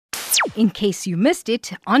in case you missed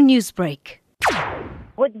it on Newsbreak.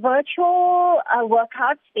 With virtual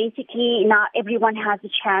workouts, basically now everyone has a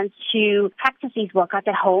chance to practice these workouts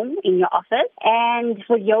at home in your office. And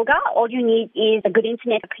for yoga, all you need is a good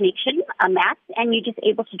internet connection, a mat, and you're just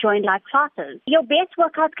able to join live classes. Your best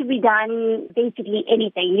workouts could be done basically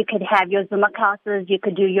anything. You could have your Zumba classes, you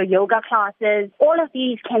could do your yoga classes. All of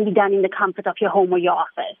these can be done in the comfort of your home or your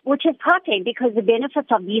office, which is perfect because the benefits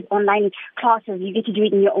of these online classes, you get to do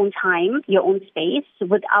it in your own time, your own space,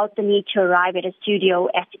 without the need to arrive at a studio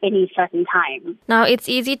at any certain time. Now, it's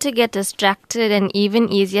easy to get distracted and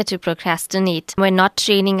even easier to procrastinate when not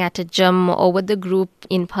training at a gym or with the group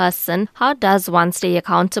in person. How does one stay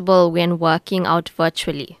accountable when working out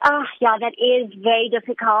virtually? Yeah, that is very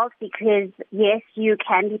difficult because, yes, you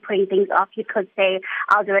can be putting things off. You could say,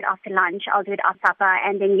 I'll do it after lunch, I'll do it after supper,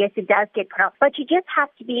 and then, yes, it does get put off. But you just have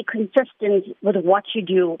to be consistent with what you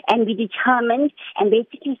do and be determined and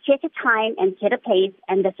basically set a time and set a pace,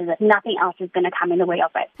 and this is it. Nothing else is going to come in the way of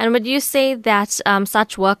it. And would you say that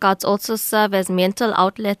such workouts also serve as mental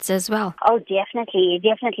outlets as well? Oh, definitely.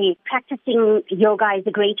 Practicing yoga is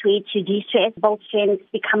a great way to de-stress, build strength,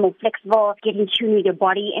 become more flexible, get in tune with your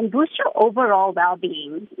body, and boost your overall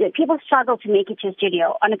well-being. People struggle to make it to a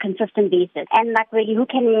studio on a consistent basis. And really, who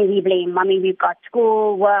can we blame? I mean, we've got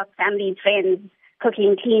school, work, family, friends,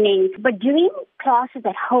 cooking, cleaning. But doing classes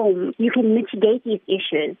at home, you can mitigate these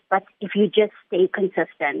issues, but if you just stay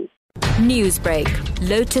consistent. Newsbreak,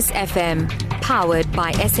 Lotus FM, powered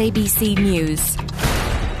by SABC News.